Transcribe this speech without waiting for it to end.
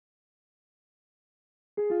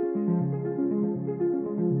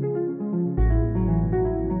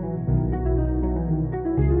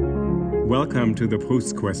Welcome to the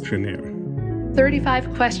PROUST Questionnaire.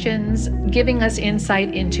 35 questions giving us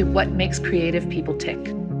insight into what makes creative people tick.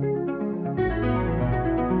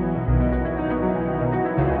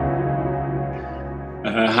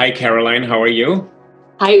 Hi, Caroline. How are you?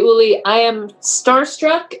 Hi, Uli. I am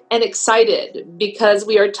starstruck and excited because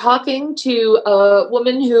we are talking to a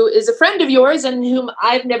woman who is a friend of yours and whom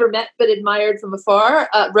I've never met but admired from afar,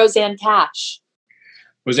 Rosanne Cash.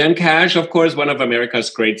 Rosanne Cash, of course, one of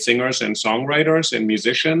America's great singers and songwriters and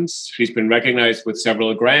musicians. She's been recognized with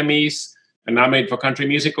several Grammys, nominated for Country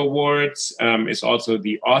Music Awards, is also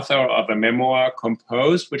the author of a memoir,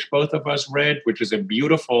 Composed, which both of us read, which is a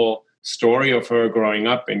beautiful story of her growing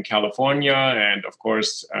up in California and, of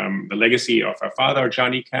course, the legacy of her father,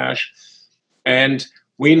 Johnny Cash. And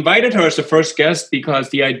we invited her as the first guest because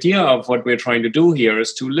the idea of what we're trying to do here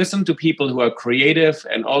is to listen to people who are creative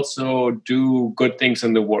and also do good things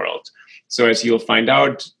in the world. So as you'll find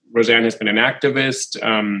out, Rosanne has been an activist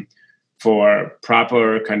for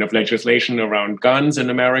proper kind of legislation around guns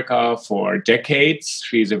in America for decades.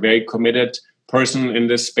 She's a very committed person in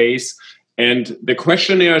this space. And the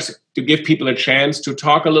questionnaire is to give people a chance to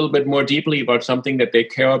talk a little bit more deeply about something that they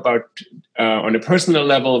care about on a personal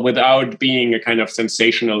level without being a kind of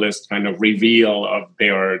sensationalist kind of reveal of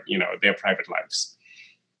their private lives.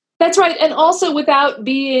 That's right. And also without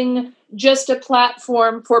being just a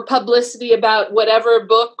platform for publicity about whatever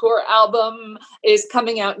book or album is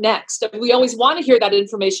coming out next. We always want to hear that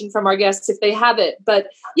information from our guests if they have it. But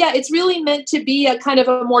yeah, it's really meant to be a kind of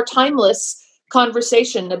a more timeless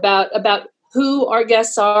conversation about who our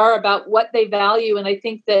guests are, about what they value. And I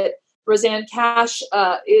think that Rosanne Cash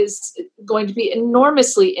is going to be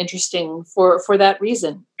enormously interesting for that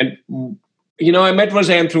reason. And, I met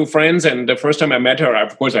Rosanne through friends. And the first time I met her,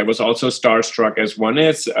 of course, I was also starstruck as one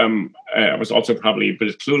is. I was also probably a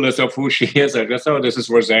bit clueless of who she is. I just, this is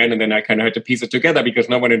Rosanne. And then I kind of had to piece it together because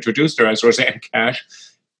no one introduced her as Rosanne Cash.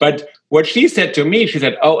 But what she said to me, she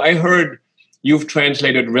said, I heard you've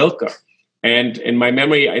translated Rilke. And in my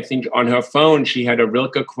memory, I think on her phone, she had a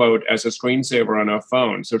Rilke quote as a screensaver on her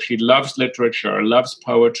phone. So she loves literature, loves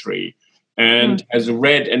poetry, and has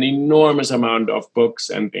read an enormous amount of books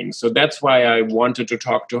and things. So that's why I wanted to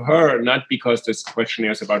talk to her, not because this questionnaire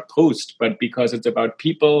is about Proust, but because it's about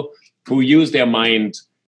people who use their mind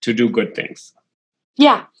to do good things.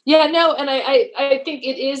 Yeah, no. And I think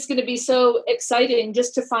it is going to be so exciting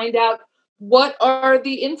just to find out what are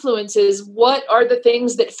the influences? What are the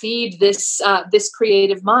things that feed this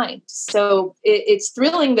creative mind? So it's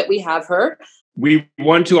thrilling that we have her. We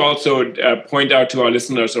want to also point out to our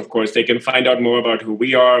listeners, of course, they can find out more about who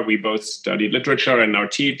we are. We both study literature and now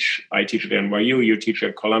teach. I teach at NYU, you teach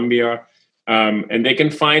at Columbia. And they can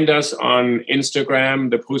find us on Instagram.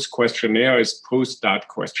 The PROUST Questionnaire is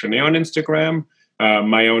proust.questionnaire on Instagram.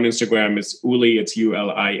 My own Instagram is Uli, it's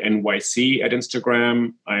ULINYC at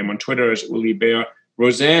Instagram. I am on Twitter as Uli Baer.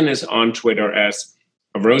 Rosanne is on Twitter as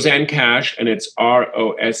Rosanne Cash, and it's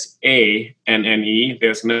ROSANNE.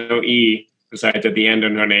 There's no E besides at the end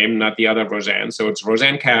in her name, not the other Rosanne. So it's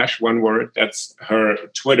Rosanne Cash, one word. That's her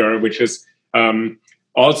Twitter, which is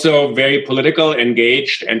also very political,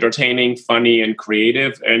 engaged, entertaining, funny, and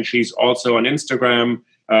creative. And she's also on Instagram,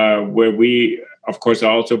 where we, of course,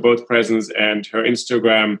 are also both present, and her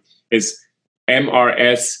Instagram is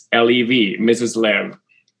MRSLEV, Mrs. Lev,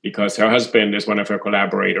 because her husband is one of her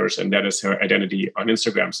collaborators, and that is her identity on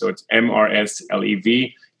Instagram. So it's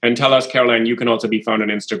MRSLEV. And tell us, Caroline, you can also be found on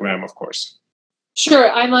Instagram, of course.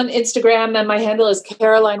 Sure. I'm on Instagram, and my handle is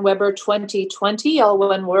Caroline Weber 2020, all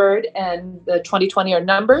one word, and the 2020 are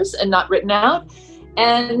numbers and not written out.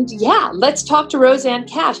 And yeah, let's talk to Rosanne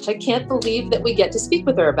Cash. I can't believe that we get to speak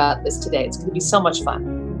with her about this today. It's going to be so much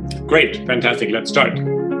fun. Great. Fantastic. Let's start.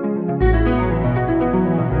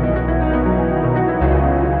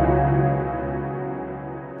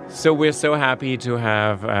 So we're so happy to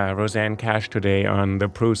have Rosanne Cash today on the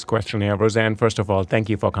PROUST Questionnaire. Rosanne, first of all, thank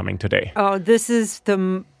you for coming today. Oh, this is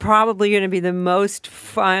probably going to be the most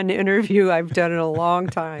fun interview I've done in a long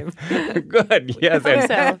time. Good, yes.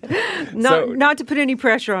 Not to put any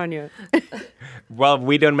pressure on you. Well,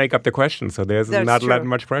 we don't make up the questions, so there's That's not true. that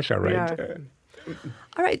much pressure, right? Yeah.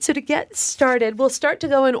 All right, so to get started, we'll start to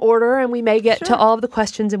go in order, and we may get to all of the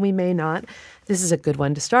questions, and we may not. This is a good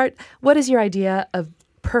one to start. What is your idea of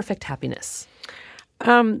perfect happiness?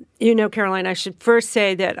 Caroline, I should first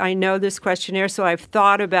say that I know this questionnaire, so I've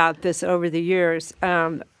thought about this over the years,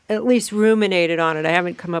 at least ruminated on it. I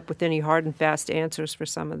haven't come up with any hard and fast answers for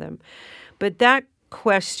some of them. But that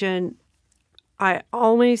question, I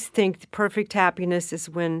always think the perfect happiness is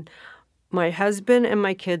when my husband and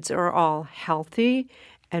my kids are all healthy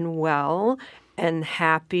and well, and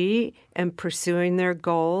happy and pursuing their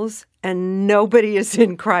goals, and nobody is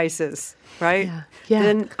in crisis, right? Yeah.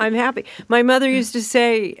 Then I'm happy. My mother used to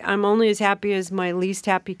say, I'm only as happy as my least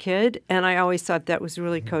happy kid, and I always thought that was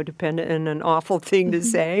really codependent and an awful thing to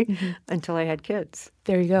say until I had kids.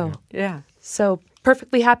 There you go. Yeah. So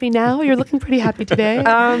perfectly happy now? You're looking pretty happy today.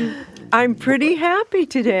 I'm pretty happy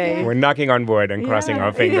today. We're knocking on wood and crossing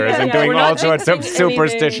our fingers and Yeah, doing we're all not sorts of jinxing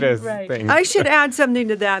superstitious anything. Right. things. I should add something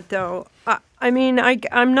to that, though.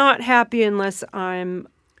 I'm not happy unless I'm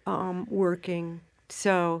working.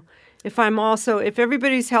 So if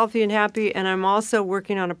everybody's healthy and happy and I'm also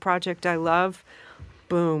working on a project I love,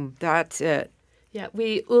 boom, that's it. Yeah,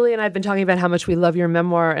 Uli and I have been talking about how much we love your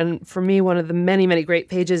memoir. And for me, one of the many, many great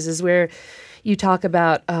pages is where you talk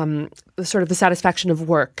about sort of the satisfaction of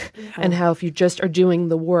work and how if you just are doing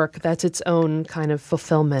the work, that's its own kind of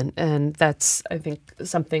fulfillment. And that's, I think,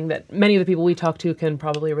 something that many of the people we talk to can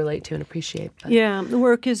probably relate to and appreciate. But Yeah, the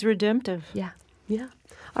work is redemptive. yeah.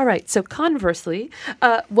 All right. So conversely,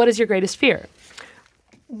 what is your greatest fear?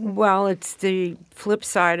 Well, it's the flip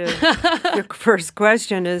side of the first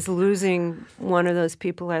question is losing one of those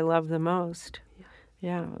people I love the most.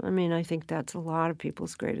 Yeah, I think that's a lot of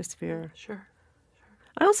people's greatest fear. Sure.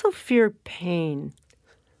 I also fear pain,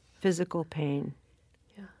 physical pain.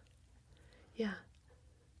 Yeah.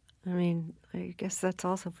 I guess that's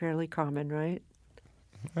also fairly common, right?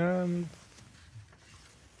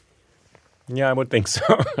 Yeah, I would think so.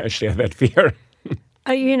 I share that fear.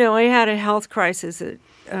 I had a health crisis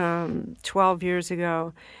 12 years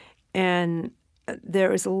ago, and there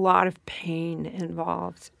was a lot of pain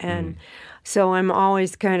involved. And so I'm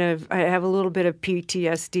always I have a little bit of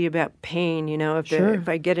PTSD about pain, if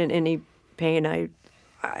I get in any pain, I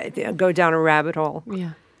go down a rabbit hole.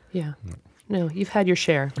 Yeah. No, you've had your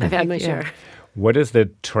share. I've had my share. What is the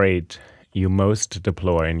trait you most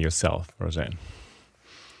deplore in yourself, Rosanne?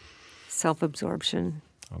 Self-absorption.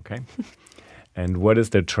 Okay. And what is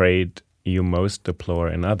the trait you most deplore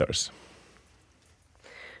in others?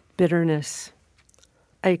 Bitterness.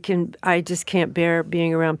 I just can't bear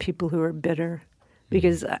being around people who are bitter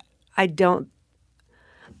because I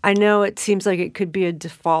know it seems like it could be a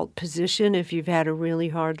default position if you've had a really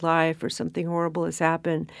hard life or something horrible has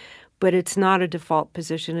happened, but it's not a default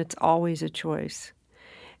position. It's always a choice.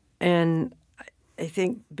 And I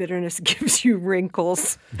think bitterness gives you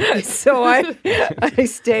wrinkles, so I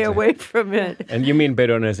stay away from it. And you mean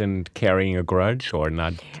bitterness in carrying a grudge or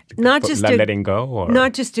not just letting go? Or?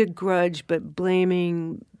 Not just a grudge, but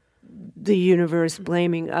blaming the universe,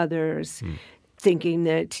 blaming others, thinking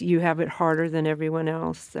that you have it harder than everyone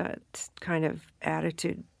else. That kind of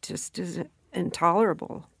attitude just is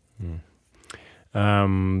intolerable.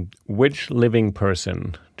 Which living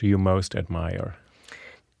person do you most admire?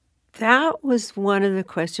 That was one of the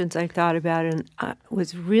questions I thought about, and it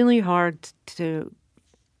was really hard to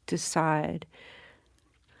decide.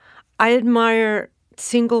 I admire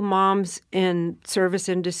single moms in service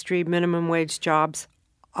industry, minimum wage jobs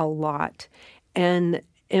a lot. And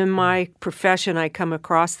in my profession, I come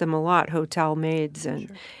across them a lot, hotel maids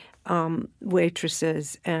and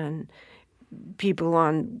waitresses and people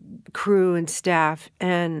on crew and staff.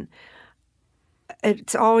 And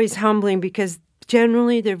it's always humbling because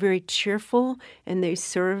generally, they're very cheerful and they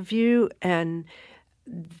serve you, and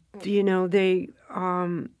they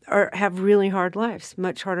have really hard lives,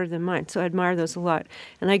 much harder than mine. So I admire those a lot,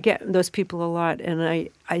 and I get those people a lot. And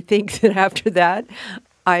I think that after that,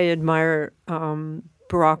 I admire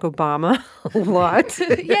Barack Obama a lot.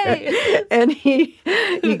 Yay! And he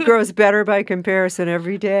grows better by comparison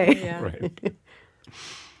every day. Yeah. Right.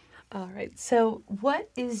 All right. So, what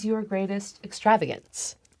is your greatest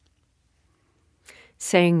extravagance?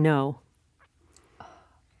 Saying no.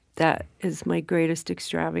 That is my greatest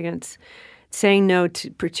extravagance. Saying no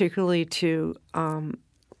particularly to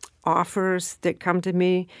offers that come to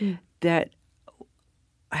me that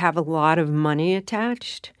have a lot of money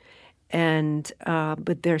attached, and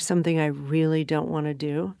but there's something I really don't want to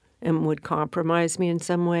do and would compromise me in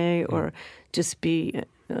some way or just be,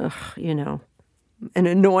 an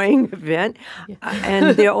annoying event.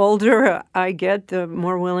 And the older I get, the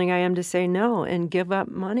more willing I am to say no and give up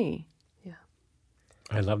money. Yeah.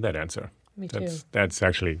 I love that answer. Me too. That's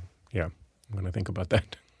actually, I'm going to think about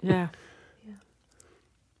that. Yeah.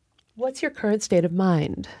 What's your current state of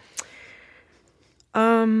mind?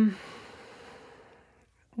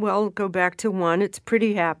 Well, go back to one. It's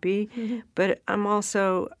pretty happy, but I'm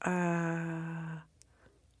also a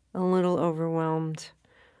little overwhelmed.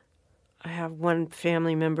 I have one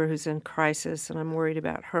family member who's in crisis, and I'm worried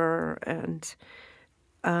about her. And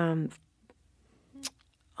I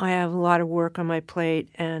have a lot of work on my plate,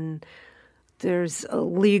 and there's a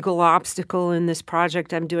legal obstacle in this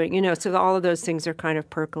project I'm doing. So all of those things are kind of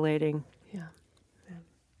percolating. Yeah.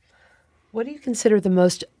 What do you consider the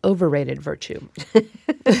most overrated virtue?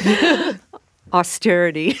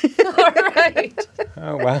 Austerity. All right.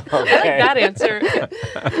 Oh, wow. I like that answer.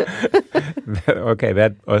 Okay,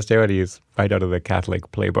 that austerity is right out of the Catholic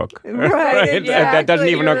playbook. Right, And that doesn't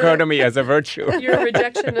even occur to me as a virtue. Your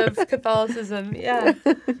rejection of Catholicism, yeah.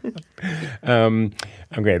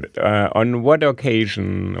 Okay, on what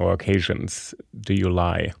occasion or occasions do you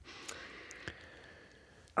lie?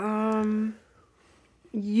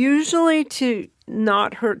 Usually to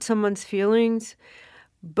not hurt someone's feelings,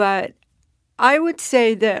 but I would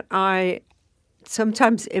say that I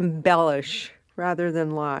sometimes embellish rather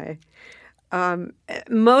than lie.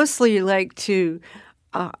 Mostly like to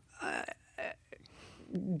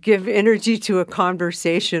give energy to a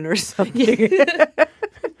conversation or something.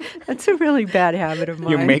 That's a really bad habit of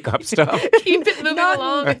mine. You make up stuff. Keep it moving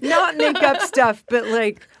along. Not make up stuff, but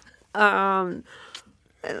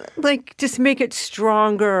like just make it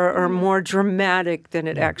stronger or more dramatic than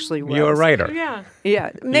it actually was. You're a writer. Yeah.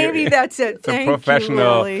 Yeah, maybe that's it. It's a Thank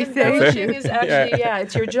professional- you, Lily. Embellishing is actually,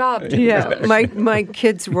 it's your job. To Yeah, my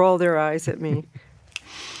kids roll their eyes at me.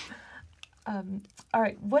 All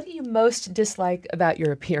right. What do you most dislike about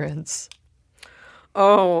your appearance?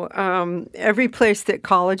 Oh, every place that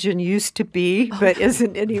collagen used to be, but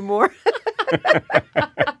isn't anymore.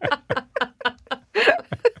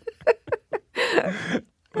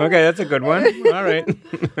 Okay, that's a good one. All right.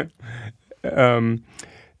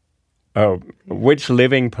 Which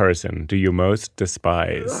living person do you most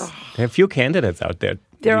despise? There are a few candidates out there.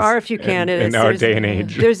 There are a few candidates. in our day and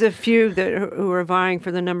age. There's a few who are vying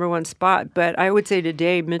for the number one spot, but I would say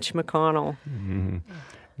today, Mitch McConnell. Mm-hmm.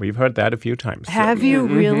 We've heard that a few times. Have you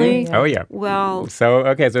really? Oh, yeah. Well,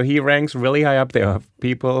 So he ranks really high up there of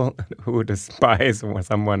people who despise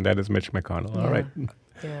someone that is Mitch McConnell. All right.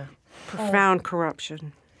 Yeah. profound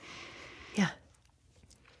corruption. Yeah.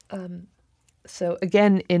 So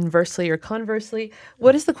again, inversely or conversely,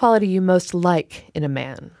 what is the quality you most like in a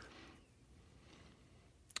man?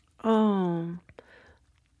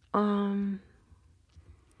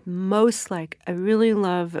 Most like, I really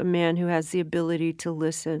love a man who has the ability to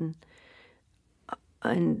listen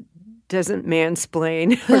and doesn't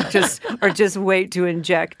mansplain or just wait to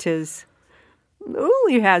inject his.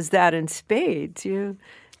 Uli has that in spades. You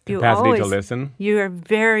Capacity always, to listen. You're a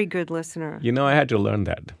very good listener. You know, I had to learn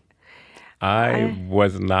that. I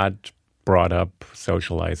was not brought up,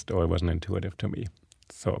 socialized, or it wasn't intuitive to me.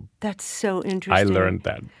 So That's so interesting. I learned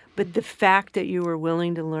that. But the fact that you were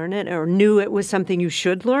willing to learn it or knew it was something you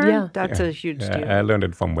should learn, that's a huge deal. I learned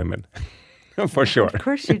it from women, for sure. Of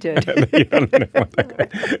course you did.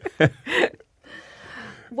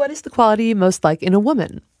 What is the quality you most like in a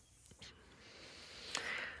woman?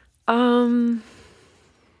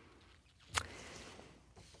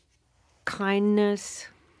 Kindness,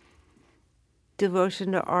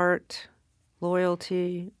 devotion to art,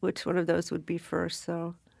 loyalty. Which one of those would be first,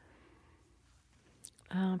 though?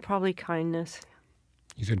 Probably kindness.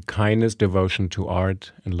 You said kindness, devotion to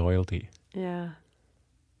art, and loyalty. Yeah.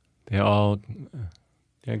 They're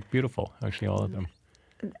beautiful, actually, all of them.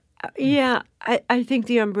 Yeah, I think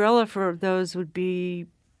the umbrella for those would be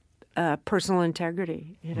personal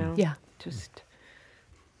integrity, you know? Yeah. Just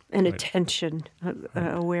an attention,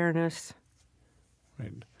 awareness.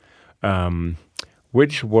 Right.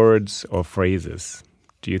 Which words or phrases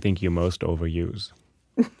do you think you most overuse?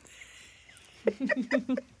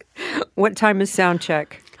 What time is sound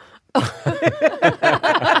check?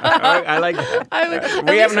 I like that.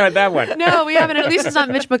 We haven't heard that one. No, we haven't. At least it's not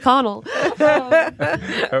Mitch McConnell.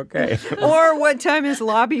 Okay. Or what time is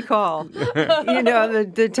lobby call? You know,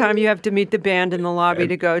 the time you have to meet the band in the lobby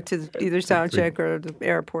to go to either sound check or the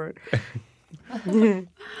airport.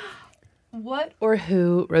 What or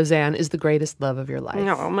who, Rosanne, is the greatest love of your life?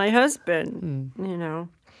 No, my husband. You know,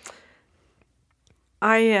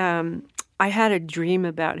 I had a dream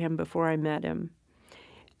about him before I met him.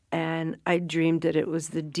 And I dreamed that it was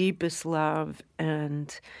the deepest love,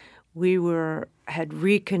 and we had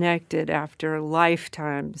reconnected after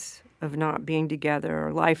lifetimes of not being together,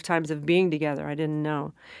 or lifetimes of being together. I didn't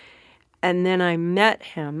know. And then I met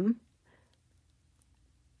him,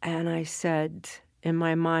 and I said, in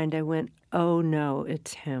my mind, I went, oh no,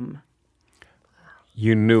 it's him.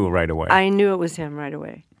 You knew right away. I knew it was him right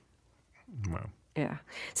away. Wow. Yeah.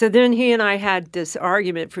 So then he and I had this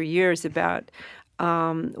argument for years about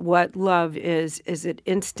what love is. Is it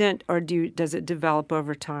instant or does it develop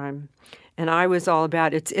over time? And I was all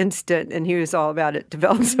about it's instant, and he was all about it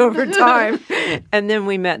develops over time. And then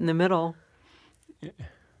we met in the middle.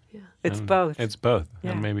 It's both. It's both.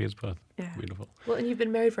 Yeah. And maybe it's both. Yeah. Beautiful. Well, and you've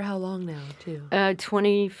been married for how long now, too?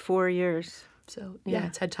 24 years. So, yeah,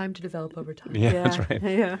 it's had time to develop over time. Yeah, that's right.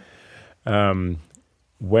 Yeah.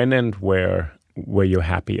 When and where were you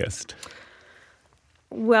happiest?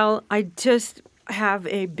 Well, I just have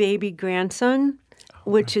a baby grandson,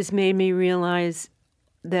 which has made me realize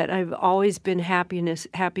that I've always been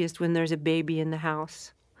happiest when there's a baby in the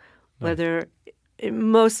house, whether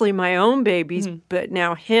mostly my own babies, but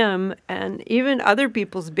now him and even other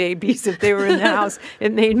people's babies, if they were in the house,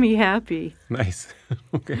 it made me happy. Nice.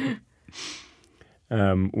 Okay.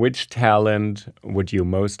 Which talent would you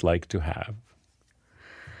most like to have?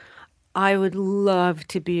 I would love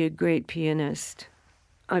to be a great pianist.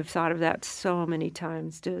 I've thought of that so many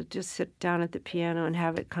times, to just sit down at the piano and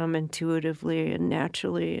have it come intuitively and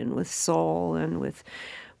naturally and with soul and with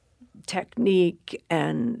technique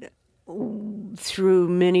and through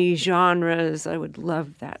many genres. I would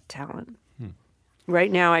love that talent.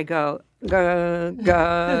 Right now I go, ga,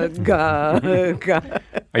 ga, ga, ga.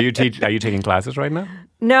 Are you taking classes right now?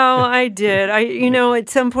 No, I did. At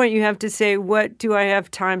some point you have to say, what do I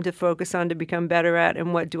have time to focus on to become better at,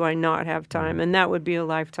 and what do I not have time? And that would be a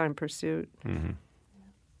lifetime pursuit. Mm-hmm.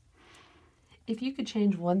 If you could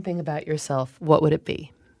change one thing about yourself, what would it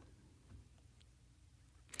be?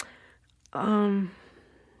 I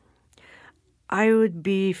would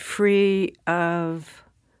be free of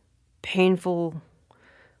painful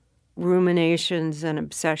ruminations and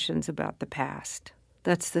obsessions about the past.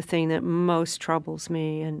 That's the thing that most troubles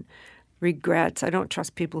me, and regrets. I don't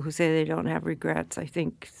trust people who say they don't have regrets. I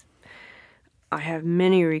think I have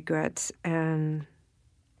many regrets. And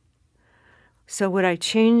so would I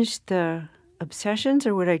change the obsessions,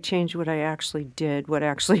 or would I change what I actually did, what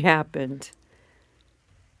actually happened?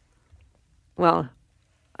 Well,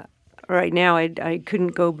 right now I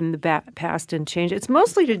couldn't go in the past and change it. It's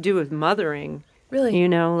mostly to do with mothering. Really?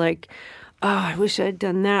 I wish I'd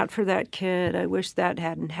done that for that kid. I wish that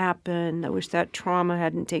hadn't happened. I wish that trauma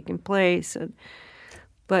hadn't taken place.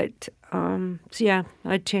 But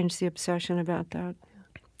I'd change the obsession about that.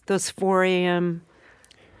 Those 4 a.m.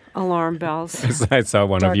 alarm bells. I saw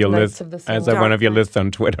one of your lists. I saw one of your lists on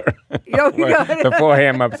Twitter. The 4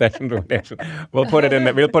 a.m. obsession. We'll put it in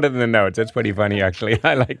the notes. It's pretty funny, actually.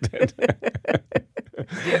 I liked it.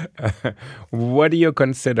 What do you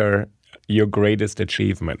consider your greatest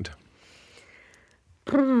achievement?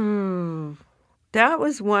 That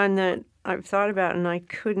was one that I've thought about, and I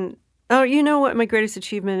couldn't. Oh, you know what my greatest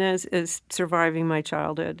achievement is surviving my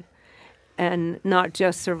childhood, and not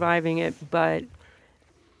just surviving it, but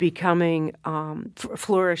becoming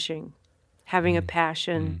flourishing, having a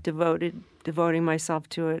passion, devoting myself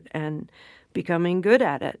to it, and becoming good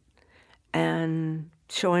at it, and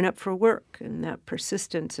showing up for work, and that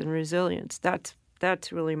persistence and resilience. That's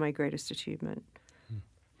really my greatest achievement.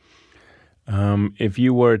 If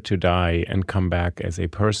you were to die and come back as a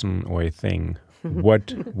person or a thing,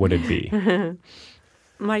 what would it be?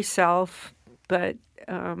 Myself, but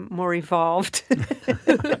more evolved,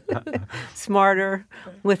 smarter,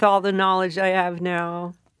 with all the knowledge I have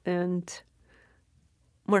now, and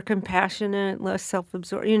more compassionate, less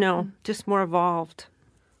self-absorbed, just more evolved.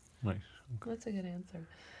 Nice. That's a good answer.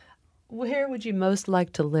 Where would you most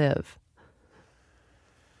like to live?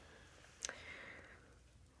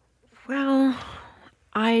 Well,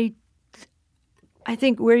 I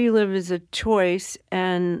think where you live is a choice,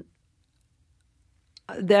 and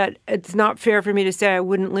that it's not fair for me to say I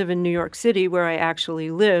wouldn't live in New York City, where I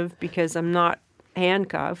actually live, because I'm not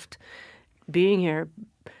handcuffed being here.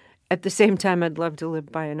 At the same time, I'd love to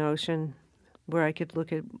live by an ocean where I could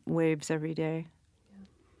look at waves every day.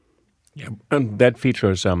 Yeah, and that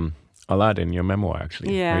features a lot in your memoir,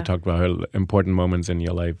 actually. Yeah. We talked about how important moments in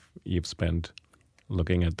your life you've spent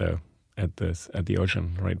looking at the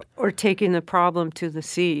ocean, right? Or taking the problem to the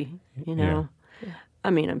sea, Yeah. I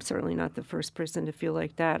mean, I'm certainly not the first person to feel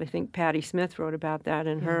like that. I think Patti Smith wrote about that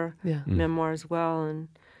in her memoir as well.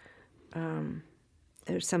 And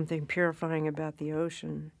there's something purifying about the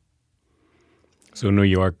ocean. So New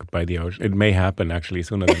York by the ocean, it may happen actually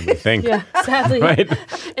sooner than we think. Yeah, sadly. Right?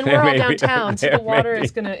 And we're all downtown, so the water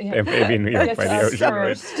is going to... There may be New York by the ocean.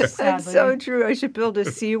 First, That's so true. I should build a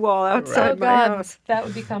seawall outside my house. That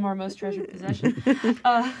would become our most treasured possession.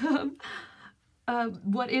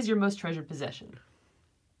 What is your most treasured possession?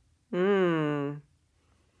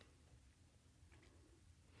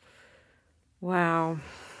 Wow.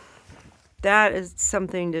 That is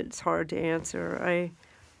something that's hard to answer.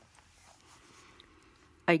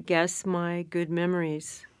 I guess my good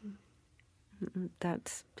memories.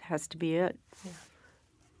 That has to be it. Yeah.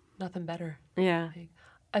 Nothing better. Yeah.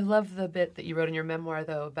 I love the bit that you wrote in your memoir,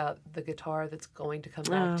 though, about the guitar that's going to come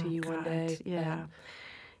back to you one day. Yeah.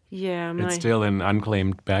 Yeah. It's still in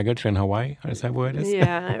unclaimed baggage in Hawaii, is that where it is?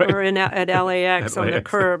 Yeah, right. Or at LAX on the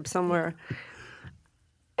curb somewhere.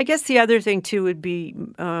 I guess the other thing, too, would be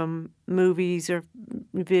movies or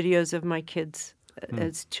videos of my kids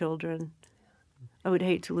as children. I would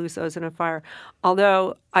hate to lose those in a fire.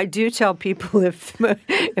 Although I do tell people if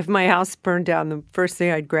my house burned down, the first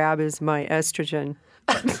thing I'd grab is my estrogen.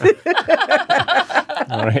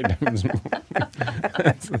 All right.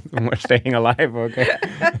 We're staying alive, okay.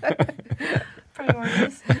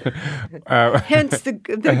 Priorities. Hence the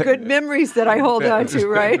good memories that I hold on to,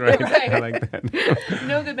 right? Right. I like that.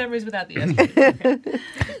 No good memories without the estrogen.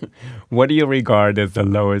 What do you regard as the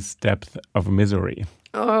lowest depth of misery?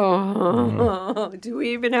 Oh, do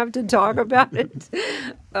we even have to talk about it?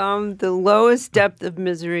 The lowest depth of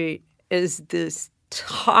misery is this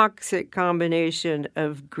toxic combination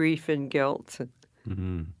of grief and guilt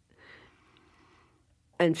and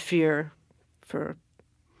fear for...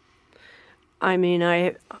 I mean,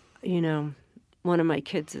 one of my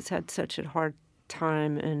kids has had such a hard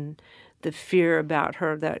time, and the fear about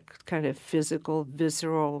her, that kind of physical,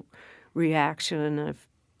 visceral reaction of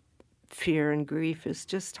fear and grief is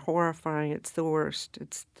just horrifying. It's the worst.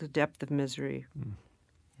 It's the depth of misery.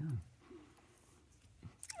 Yeah.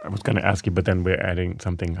 I was going to ask you, but then we're adding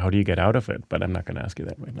something. How do you get out of it? But I'm not going to ask you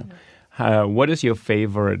that right now. What is your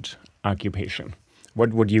favorite occupation?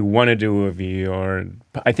 What would you want to do if you're...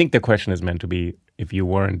 I think the question is meant to be if you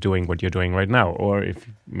weren't doing what you're doing right now, or if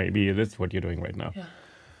maybe it is what you're doing right now. Yeah.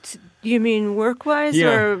 You mean work-wise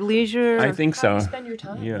or leisure? I think so. How do you spend your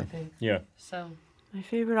time, I think. Yeah. So... My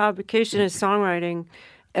favorite occupation is songwriting,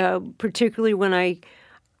 particularly when I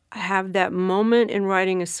have that moment in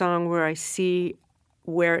writing a song where I see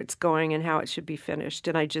where it's going and how it should be finished,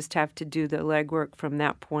 and I just have to do the legwork from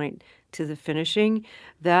that point to the finishing.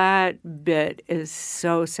 That bit is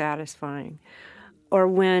so satisfying. Or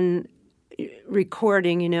when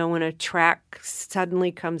recording, when a track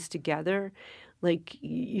suddenly comes together, like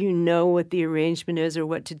you know what the arrangement is or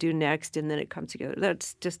what to do next, and then it comes together.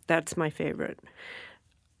 That's my favorite.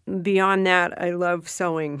 Beyond that, I love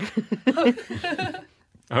sewing.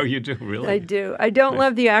 Oh, you do? Really? I do. I don't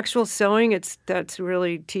love the actual sewing. That's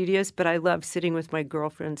really tedious, but I love sitting with my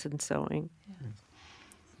girlfriends and sewing.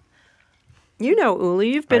 You know,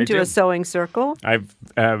 Uli, you've been to a sewing circle. I've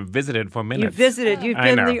visited for minutes. You've visited. You've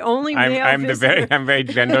been the only male visitor. I'm very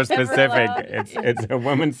gender specific. It's a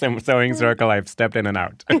women's sewing circle. I've stepped in and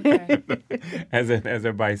out as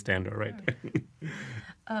a bystander, right?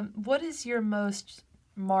 What is your most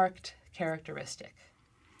marked characteristic?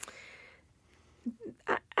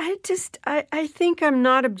 I think I'm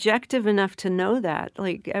not objective enough to know that.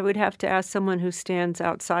 Like, I would have to ask someone who stands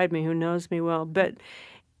outside me, who knows me well. But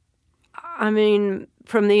I mean,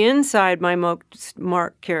 from the inside, my most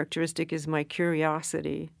marked characteristic is my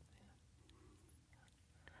curiosity.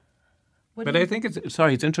 But I think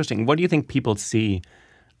it's interesting. What do you think people see?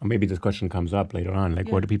 Or maybe this question comes up later on.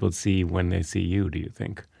 Like, what do people see when they see you, do you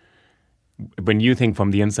think? When you think from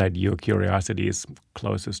the inside, your curiosity is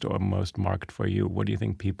closest or most marked for you. What do you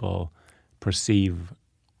think people perceive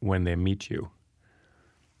when they meet you?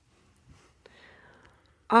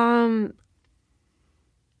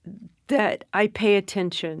 That I pay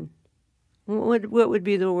attention. What would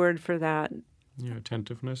be the word for that? Yeah,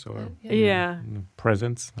 attentiveness or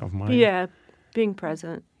presence of mind. Yeah, being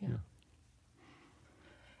present. Yeah.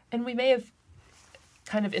 And we may have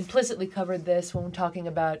kind of implicitly covered this when we're talking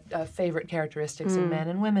about favorite characteristics in men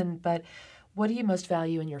and women, but what do you most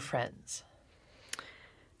value in your friends?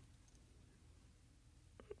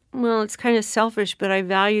 Well, it's kind of selfish, but I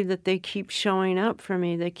value that they keep showing up for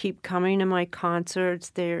me. They keep coming to my concerts.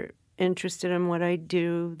 They're interested in what I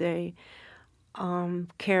do. They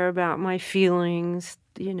care about my feelings.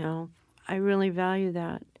 I really value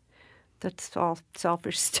that. That's all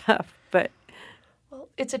selfish stuff, but... Well,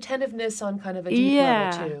 it's attentiveness on kind of a deep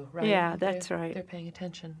level, too, right? Yeah, that's right. They're paying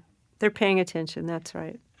attention. They're paying attention, that's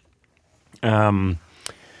right.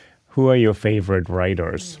 Who are your favorite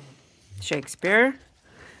writers? Shakespeare.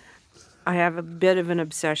 I have a bit of an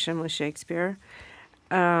obsession with Shakespeare.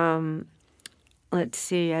 Let's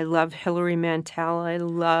see, I love Hilary Mantel. I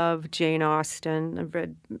love Jane Austen. I've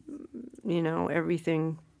read,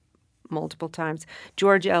 everything multiple times.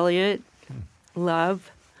 George Eliot, love.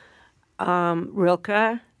 Rilke,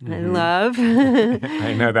 I love.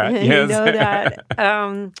 I know that, yes. I know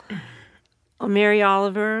that. Mary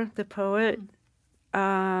Oliver, the poet.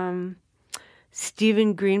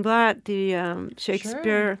 Stephen Greenblatt, the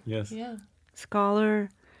Shakespeare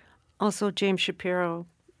scholar. Also James Shapiro.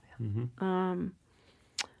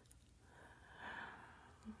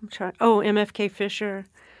 I'm trying. Oh, MFK Fisher.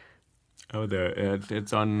 Oh,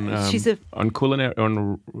 it's on She's on culinary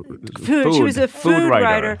on food. She was a food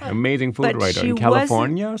writer. Amazing food but writer she in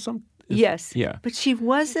California or something. Yes. Yeah. But she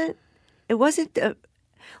wasn't. It wasn't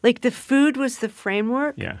like the food was the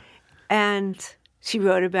framework. Yeah. And she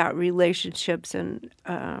wrote about relationships and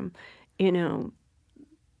her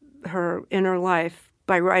inner life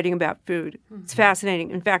by writing about food. It's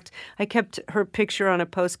fascinating. In fact, I kept her picture on a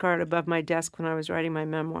postcard above my desk when I was writing my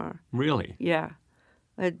memoir. Really? Yeah.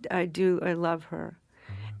 I do. I love her.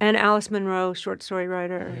 And Alice Munro, short story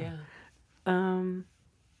writer. Yeah,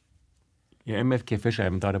 MFK Fisher, I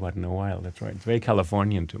haven't thought about in a while. That's right. It's very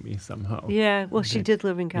Californian to me somehow. Yeah, well, she did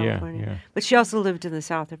live in California. Yeah. But she also lived in the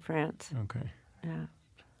south of France. Okay. Yeah.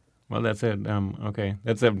 Well, that's it. Okay,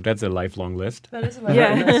 that's a lifelong list. That is a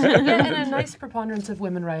lifelong list. Yeah, and a nice preponderance of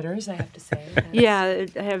women writers, I have to say. Yeah,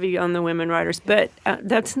 heavy on the women writers. But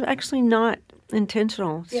that's actually not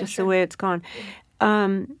intentional. It's just the way it's gone.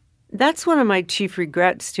 That's one of my chief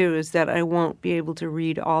regrets, too, is that I won't be able to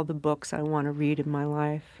read all the books I want to read in my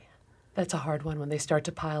life. That's a hard one when they start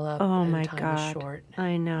to pile up Oh, and my time God. is short.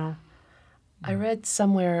 I know. I read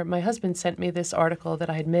somewhere, my husband sent me this article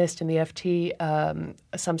that I had missed in the FT,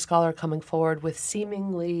 some scholar coming forward with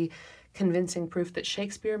seemingly convincing proof that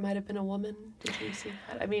Shakespeare might have been a woman. Did you see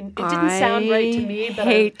that? I mean, it didn't sound right to me, but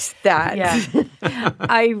I hate that. Yeah.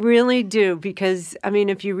 I really do, because, I mean,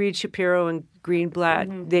 if you read Shapiro and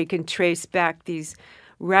Greenblatt, they can trace back these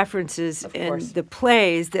references in the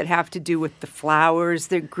plays that have to do with the flowers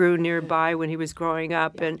that grew nearby when he was growing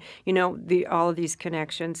up, and all of these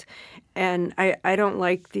connections. And I don't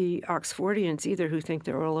like the Oxfordians either, who think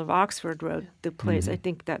the Earl of Oxford wrote the plays. I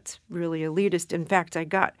think that's really elitist. In fact, I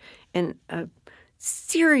got in a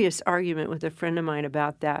serious argument with a friend of mine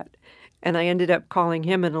about that. And I ended up calling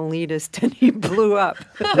him an elitist, and he blew up.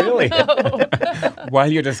 Really?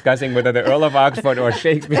 While you're discussing whether the Earl of Oxford or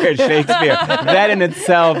Shakespeare is Shakespeare, that in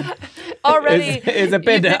itself already is a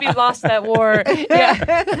bit... You maybe lost that war.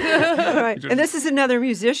 Yeah. Right. And this is another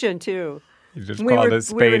musician, too. You just call a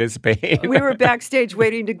spade a spade. We were backstage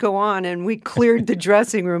waiting to go on, and we cleared the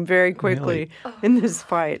dressing room very quickly in this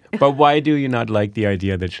fight. But why do you not like the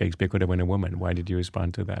idea that Shakespeare could have been a woman? Why did you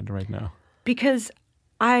respond to that right now? Because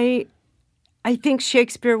I think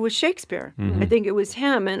Shakespeare was Shakespeare. I think it was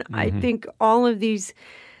him. And I think all of these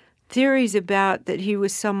theories about that he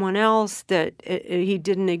was someone else, that he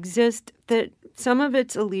didn't exist, that some of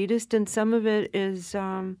it's elitist and some of it is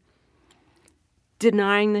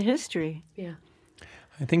denying the history. Yeah.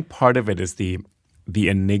 I think part of it is the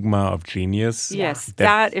enigma of genius. Yes,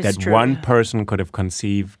 that is true. That one person could have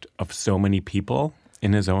conceived of so many people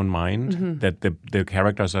in his own mind, that the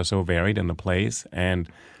characters are so varied in the plays, and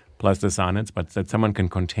plus the sonnets, but that someone can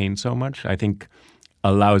contain so much, I think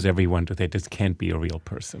allows everyone to say this can't be a real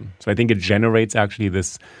person. So I think it generates actually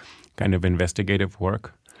this kind of investigative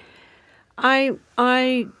work. I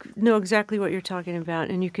know exactly what you're talking about,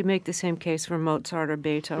 and you could make the same case for Mozart or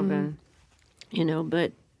Beethoven,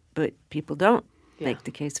 but people don't make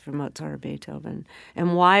the case for Mozart or Beethoven.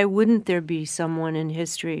 And why wouldn't there be someone in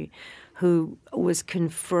history who was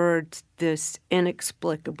conferred this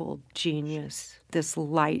inexplicable genius, this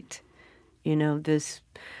light, this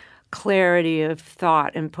clarity of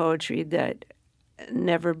thought and poetry that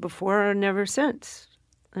never before or never since?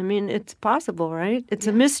 I mean, it's possible, right? It's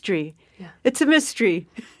a mystery. Yeah. It's a mystery.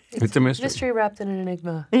 It's a mystery. Mystery wrapped in an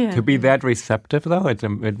enigma. Yeah. To be that receptive, though,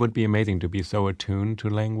 it would be amazing to be so attuned to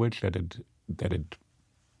language that it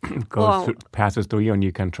passes through you and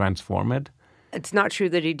you can transform it. It's not true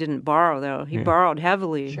that he didn't borrow, though. He borrowed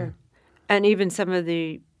heavily. Sure. And even some of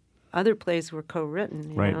the other plays were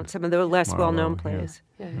co-written, you know, some of the less well-known plays.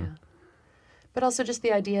 Yeah. But also just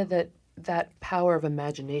the idea that power of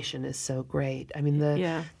imagination is so great. I mean,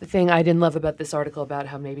 the thing I didn't love about this article about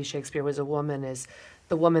how maybe Shakespeare was a woman is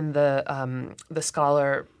the woman the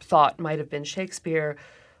scholar thought might have been Shakespeare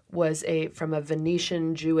was from a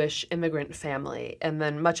Venetian Jewish immigrant family. And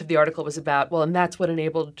then much of the article was about, and that's what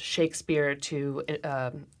enabled Shakespeare to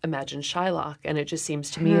imagine Shylock. And it just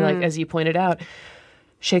seems to me like, as you pointed out,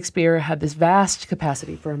 Shakespeare had this vast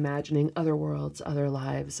capacity for imagining other worlds, other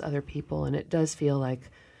lives, other people. And it does feel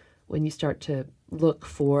like when you start to look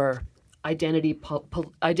for identity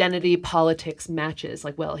politics matches,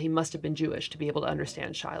 like, well, he must have been Jewish to be able to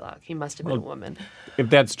understand Shylock. He must have been a woman. If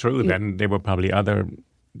that's true, then there were probably other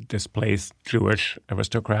displaced Jewish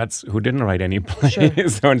aristocrats who didn't write any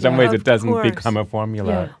plays. So in some ways, it doesn't become a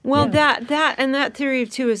formula. Well, that theory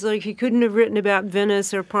too is like he couldn't have written about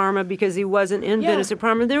Venice or Parma because he wasn't in Venice or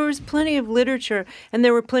Parma. There was plenty of literature, and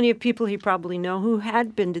there were plenty of people he probably know who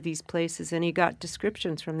had been to these places, and he got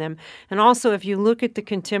descriptions from them. And also, if you look at the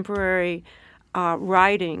contemporary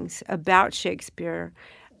writings about Shakespeare,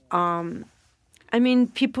 I mean,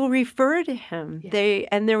 people refer to him.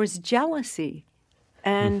 And there was jealousy.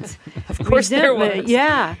 And of course there was.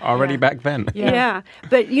 Yeah. Already back then. Yeah.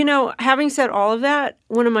 But, having said all of that,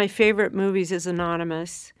 one of my favorite movies is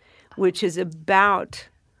Anonymous, which is about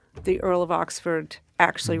the Earl of Oxford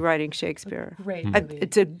actually writing Shakespeare. Great movie.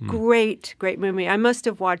 It's a great, great movie. I must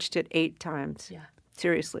have watched it 8 times. Yeah.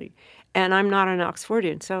 Seriously. And I'm not an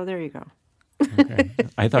Oxfordian, so there you go. Okay.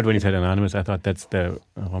 I thought when you said Anonymous, I thought that's the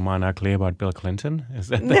roman à clé about Bill Clinton. Is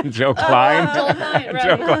that the Joe Klein? Joel Klein, right.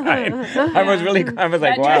 Joe Klein. I was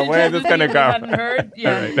like, wow, where is this going to go? I hadn't heard.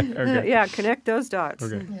 Yeah. Right. Okay. Yeah, connect those dots.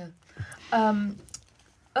 Okay. Yeah.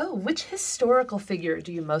 Which historical figure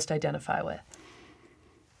do you most identify with?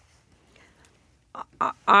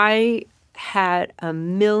 I had a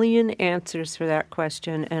million answers for that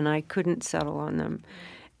question, and I couldn't settle on them.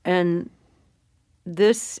 And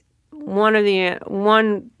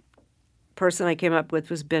one person I came up with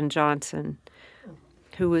was Ben Jonson,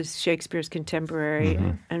 who was Shakespeare's contemporary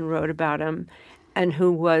and wrote about him, and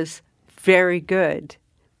who was very good,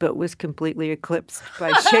 but was completely eclipsed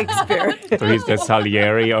by Shakespeare. So he's the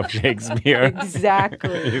Salieri of Shakespeare.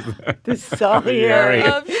 Exactly. The Salieri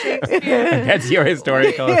of Shakespeare. That's your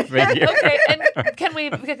historical figure. Okay, and can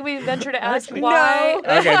we venture to ask why?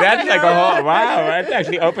 No. Okay, that's like a whole, wow, that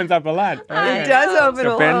actually opens up a lot. Okay. It does open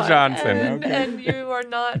a Ben lot. Jonson. And you are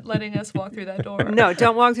not letting us walk through that door. No,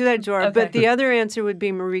 don't walk through that door. Okay. But the other answer would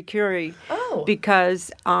be Marie Curie. Oh. Because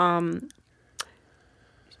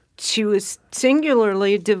she was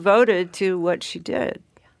singularly devoted to what she did.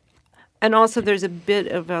 And also there's a bit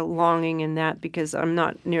of a longing in that because I'm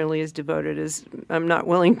not nearly as devoted as I'm not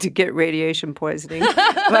willing to get radiation poisoning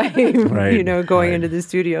by going into the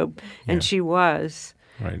studio. And she was.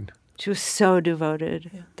 Right. She was so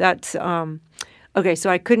devoted. Yeah. That's okay,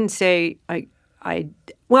 so I couldn't say I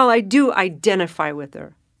do identify with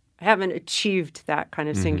her. I haven't achieved that kind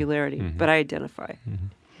of singularity, but I identify. Mm-hmm.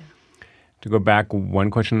 To go back one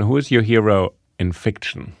question, who is your hero in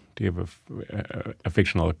fiction? Do you have a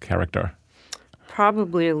fictional character?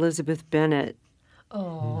 Probably Elizabeth Bennet.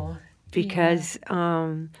 Oh. Because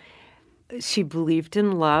she believed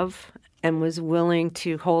in love and was willing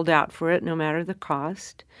to hold out for it no matter the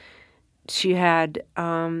cost. She had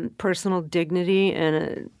personal dignity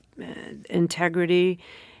and integrity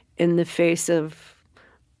in the face of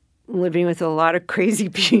living with a lot of crazy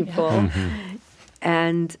people.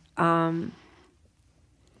 And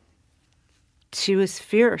she was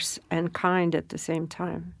fierce and kind at the same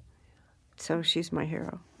time. So she's my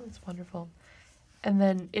hero. That's wonderful. And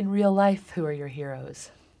then in real life, who are your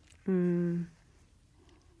heroes?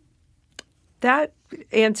 That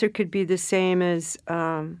answer could be the same as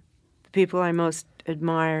the people I most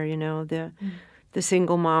admire, the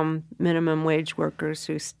single mom minimum wage workers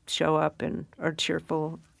who show up and are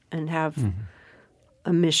cheerful and have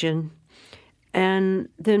a mission. And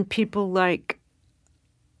then people like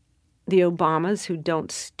the Obamas who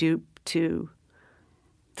don't stoop to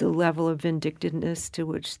the level of vindictiveness to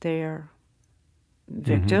which they are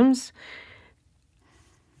victims.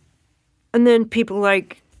 And then people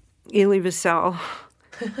like Elie Wiesel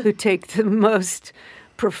who take the most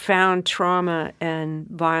profound trauma and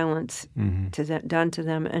violence done to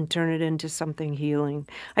them and turn it into something healing.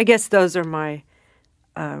 I guess those are my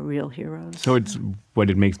real heroes. So it's what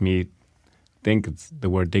it makes me think it's the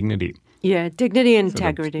word dignity. Yeah, dignity and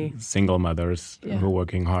integrity. Single mothers who are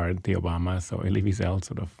working hard, the Obamas, so Elie Wiesel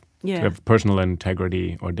to have personal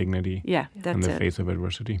integrity or dignity that's in the it. face of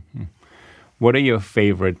adversity. What are your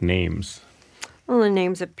favorite names? Well, the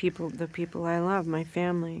names of the people I love, my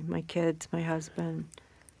family, my kids, my husband.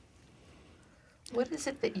 What is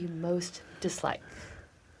it that you most dislike?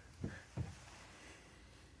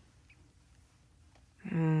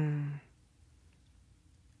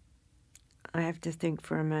 I have to think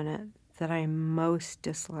for a minute. That I most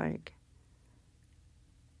dislike.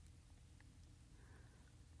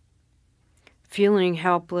 Feeling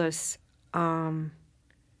helpless when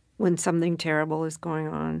something terrible is going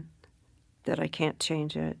on, that I can't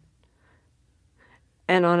change it.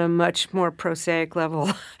 And on a much more prosaic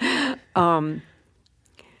level,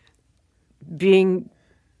 being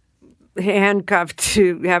handcuffed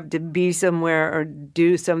to have to be somewhere or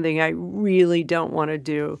do something I really don't want to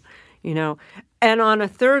do, And on a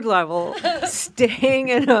third level, staying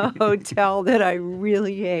in a hotel that I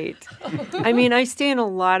really hate. I mean, I stay in a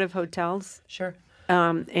lot of hotels. Sure.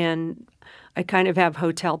 And I kind of have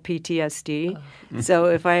hotel PTSD. So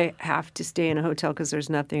if I have to stay in a hotel because there's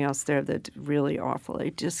nothing else there that's really awful,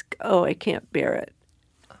 I can't bear it.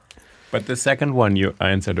 But the second one you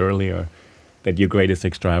answered earlier, that your greatest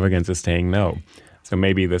extravagance is saying no. So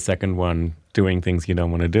maybe the second one, doing things you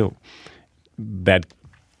don't want to do. That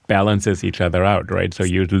balances each other out, right? So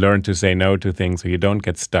you learn to say no to things so you don't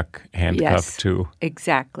get stuck handcuffed to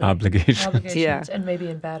exactly Obligations, Yeah. and maybe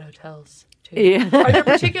in bad hotels, too. Yeah. Are there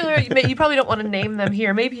particular, you probably don't want to name them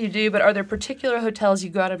here, maybe you do, but are there particular hotels you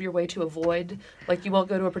go out of your way to avoid? Like you won't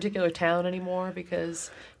go to a particular town anymore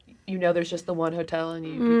because you know there's just the one hotel and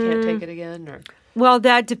you can't take it again? Or Well,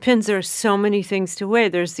 that depends. There are so many things to weigh.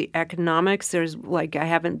 There's the economics. There's like, I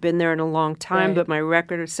haven't been there in a long time, Right. but my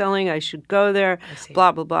record is selling. I should go there.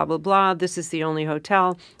 Blah, blah, blah, blah, blah. This is the only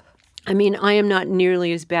hotel. I mean, I am not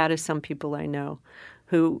nearly as bad as some people I know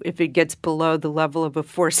who, if it gets below the level of a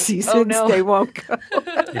Four Seasons, they won't go.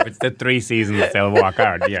 If it's the 3 seasons, they'll walk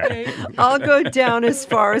out. Yeah. I'll go down as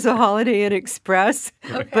far as a Holiday Inn Express,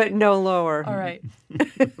 but no lower. all right.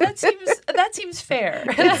 That seems fair.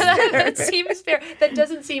 That seems fair. That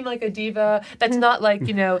doesn't seem like a diva. That's not like,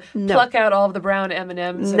 pluck out all of the brown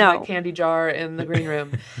M&Ms in No. the candy jar in the green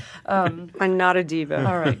room. I'm not a diva.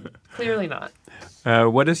 All right. Clearly not.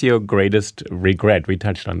 What is your greatest regret? We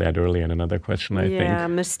touched on that earlier in another question, I Yeah,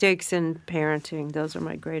 think. mistakes in parenting. Those are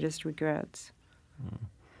my greatest regrets.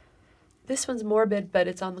 This one's morbid, but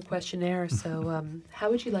it's on the questionnaire. So how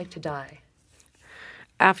would you like to die?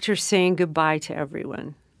 After saying goodbye to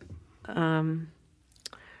everyone. I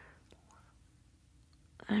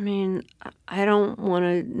mean, I don't want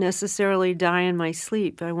to necessarily die in my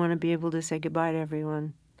sleep. I want to be able to say goodbye to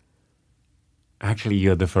everyone. Actually,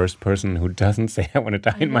 you're the first person who doesn't say, I want to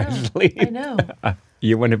die in my sleep. I know.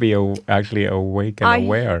 You want to be actually awake and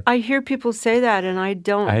aware. I hear people say that, and I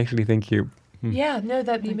don't. I actually think you... Yeah, no,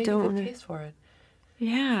 that you make a don't good case for it.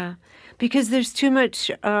 Yeah, because there's too much...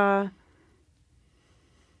 there's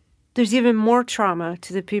even more trauma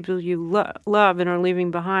to the people you love and are leaving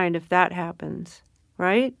behind if that happens,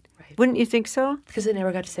 right? Wouldn't you think so? Because they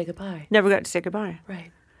never got to say goodbye. Never got to say goodbye.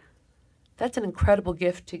 Right. That's an incredible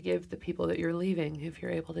gift to give the people that you're leaving if you're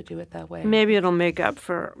able to do it that way. Maybe it'll make up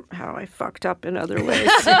for how I fucked up in other ways.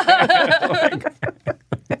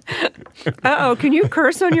 Uh-oh, can you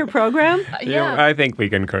curse on your program? Yeah. I think we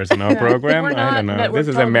can curse on our program. We're I don't not know. network This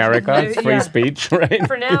is television. America. It's free Yeah. speech, right?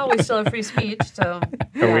 For now, we still have free speech, so...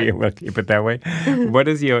 We'll keep it that way.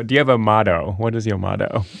 Do you have a motto? What is your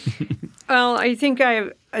motto? Well, I think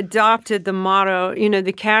I adopted the motto.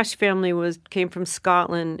 The Cash family came from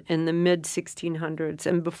Scotland in the mid 1600s,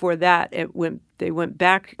 and before that, they went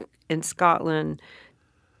back in Scotland.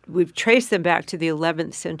 We've traced them back to the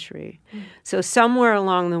 11th century. So somewhere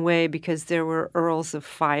along the way, because there were Earls of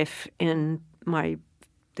Fife in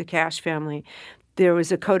the Cash family, there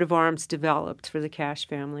was a coat of arms developed for the Cash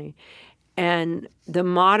family, and the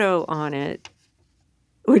motto on it,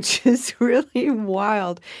 which is really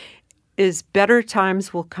wild, is better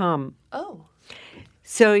times will come. Oh.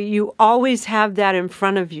 So you always have that in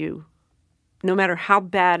front of you. No matter how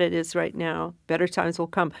bad it is right now, better times will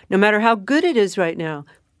come. No matter how good it is right now,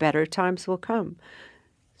 better times will come.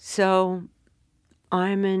 So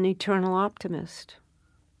I'm an eternal optimist.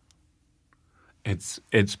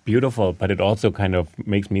 It's beautiful, but it also kind of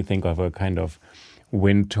makes me think of a kind of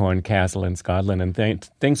wind-torn castle in Scotland, and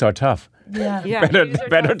things are tough. Yeah. Yeah.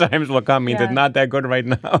 Better times will come means it's not that good right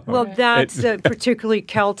now. Well, that's a particularly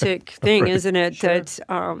Celtic thing, isn't it? Sure. That's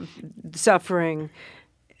suffering,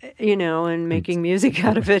 and making music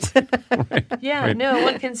out of it. Yeah, no,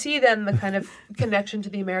 one can see then the kind of connection to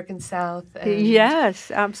the American South. And Yes,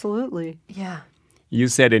 absolutely. Yeah. You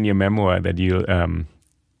said in your memoir that you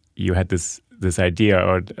had this idea,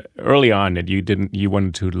 or early on, that you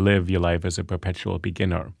wanted to live your life as a perpetual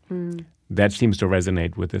beginner. That seems to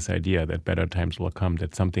resonate with this idea that better times will come,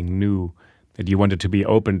 that something new, that you wanted to be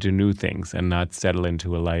open to new things and not settle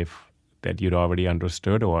into a life that you'd already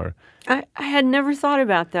understood. Or I had never thought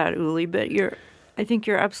about that, Uli, but I think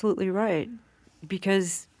you're absolutely right.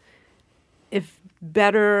 Because if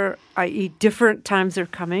better, i.e. different times are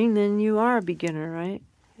coming, then you are a beginner, right?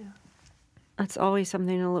 That's always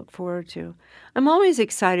something to look forward to. I'm always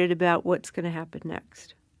excited about what's going to happen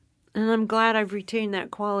next. And I'm glad I've retained that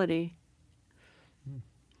quality.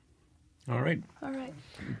 All right.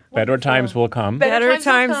 Better times will come. Better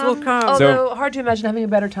times will come. Although hard to imagine having a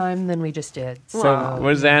better time than we just did. So,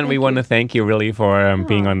 Rosanne, we want to thank you really for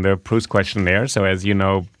being on the PROUST questionnaire. So as you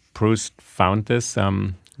know, PROUST found this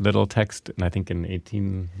little text, and I think in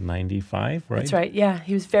 1895, right? That's right. Yeah,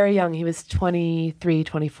 he was very young. He was 23,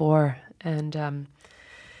 24,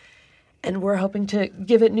 and we're hoping to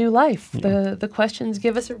give it new life. Yeah. The questions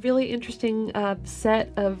give us a really interesting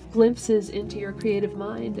set of glimpses into your creative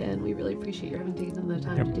mind, and we really appreciate your having taken the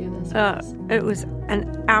time to do this. It was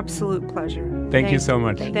an absolute pleasure. Thank you so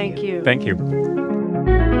much. Thank you. Thank you.